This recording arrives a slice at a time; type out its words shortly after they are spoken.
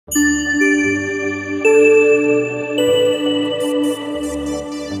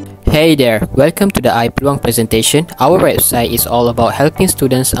Hey there, welcome to the i-Peluang presentation. Our website is all about helping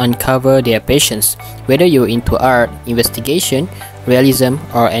students uncover their passions. Whether you're into art, investigation, realism,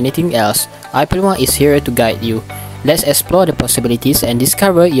 or anything else, i-Peluang is here to guide you. Let's explore the possibilities and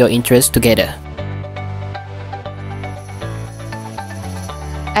discover your interests together.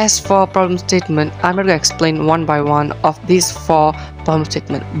 As for problem statement, I'm going to explain one by one of these 4 problem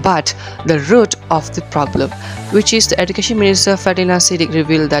statements. But the root of the problem, which is the Education Minister Fadila Siddiq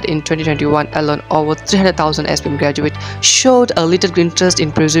revealed that in 2021 alone, over 300,000 SPM graduates showed a little interest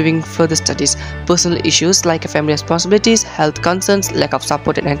in pursuing further studies. Personal issues like family responsibilities, health concerns, lack of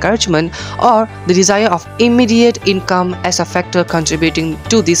support and encouragement, or the desire of immediate income as a factor contributing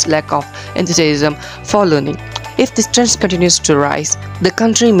to this lack of enthusiasm for learning. If this trend continues to rise, the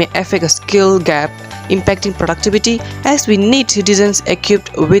country may affect a skill gap, impacting productivity, as we need citizens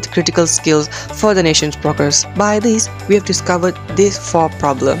equipped with critical skills for the nation's progress. By this, we have discovered these 4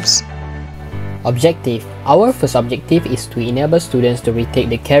 problems. Objective. Our first objective is to enable students to retake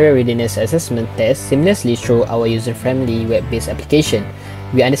the Career Readiness Assessment test seamlessly through our user-friendly web-based application.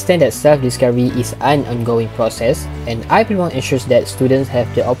 We understand that self-discovery is an ongoing process, and i-Peluang ensures that students have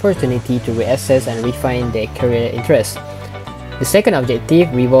the opportunity to reassess and refine their career interests. The second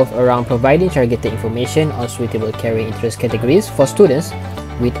objective revolves around providing targeted information on suitable career interest categories for students.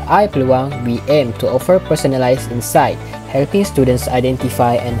 With i-Peluang, we aim to offer personalized insight, helping students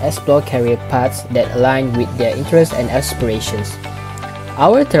identify and explore career paths that align with their interests and aspirations.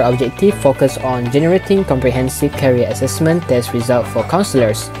 Our third objective focuses on generating comprehensive career assessment test results for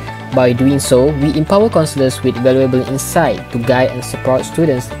counselors. By doing so, we empower counselors with valuable insight to guide and support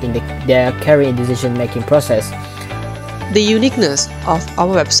students in their career decision-making process. The uniqueness of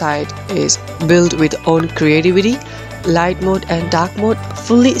our website is built with own creativity, light mode and dark mode,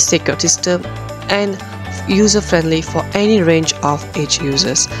 fully secure system, and user-friendly for any range of age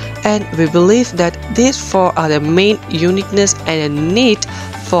users. And we believe that these 4 are the main uniqueness and a need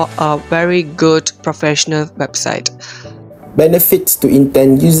for a very good professional website. Benefits to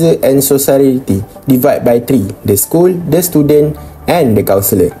intend user and society divide by 3: the school, the student, and the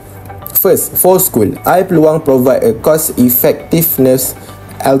counsellor. First, for school, i-Peluang provide a cost-effectiveness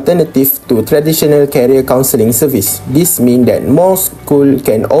alternative to traditional career counselling service. This means that more schools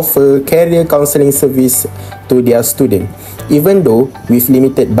can offer career counselling service to their students, even though with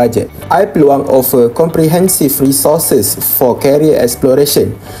limited budget. i-Peluang offer comprehensive resources for career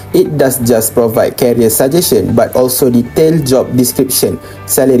exploration. It does just provide career suggestion, but also detailed job description,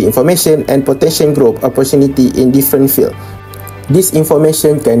 salary information, and potential growth opportunity in different fields. This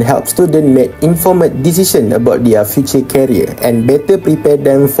information can help students make informed decisions about their future career and better prepare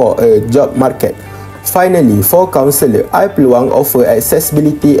them for a job market. Finally, for counselor, i-Peluang offer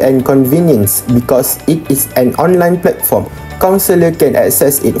accessibility and convenience because it is an online platform. Counselor can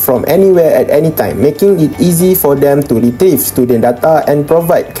access it from anywhere at any time, making it easy for them to retrieve student data and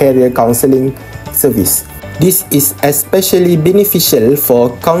provide career counseling service. This is especially beneficial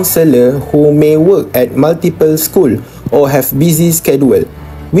for counselors who may work at multiple schools or have busy schedule.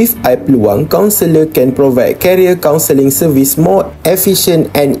 With i-Peluang, counselor can provide career counseling service more efficient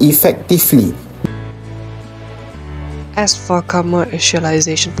and effectively. As for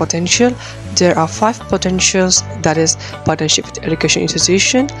commercialization potential, there are 5 potentials, that is partnership with education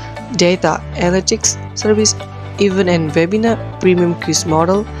institution, data analytics service, event and webinar, premium quiz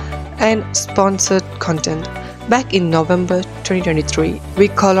model, and sponsored content. Back in November 2023, we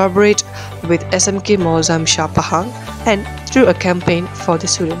collaborate with SMK Muadzam Shah and through a campaign for the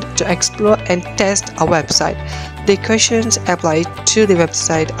student to explore and test our website. The questions applied to the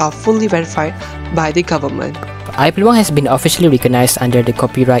website are fully verified by the government. i-Peluang has been officially recognized under the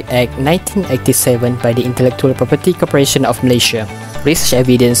Copyright Act 1987 by the Intellectual Property Corporation of Malaysia. Research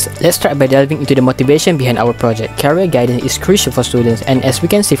evidence. Let's start by delving into the motivation behind our project. Career guidance is crucial for students, and as we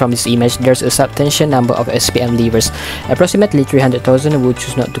can see from this image, there's a substantial number of SPM leavers. Approximately 300,000 will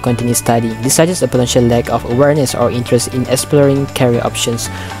choose not to continue studying. This suggests a potential lack of awareness or interest in exploring career options.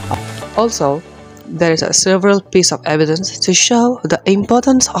 Also, there is several pieces of evidence to show the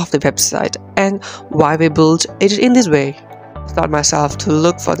importance of the website and why we built it in this way. I taught myself to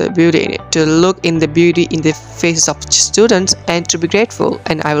look for the beauty in it, to look in the beauty in the faces of students and to be grateful,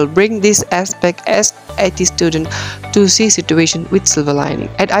 and I will bring this aspect as IT student to see situation with silver lining.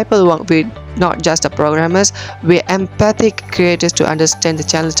 At i-Peluang, we're not just programmers, we're empathic creators to understand the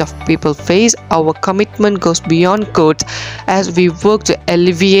challenges of people face. Our commitment goes beyond code as we work to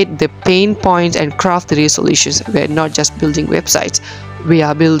alleviate the pain points and craft the real solutions. We're not just building websites, we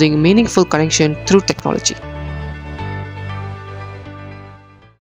are building meaningful connection through technology.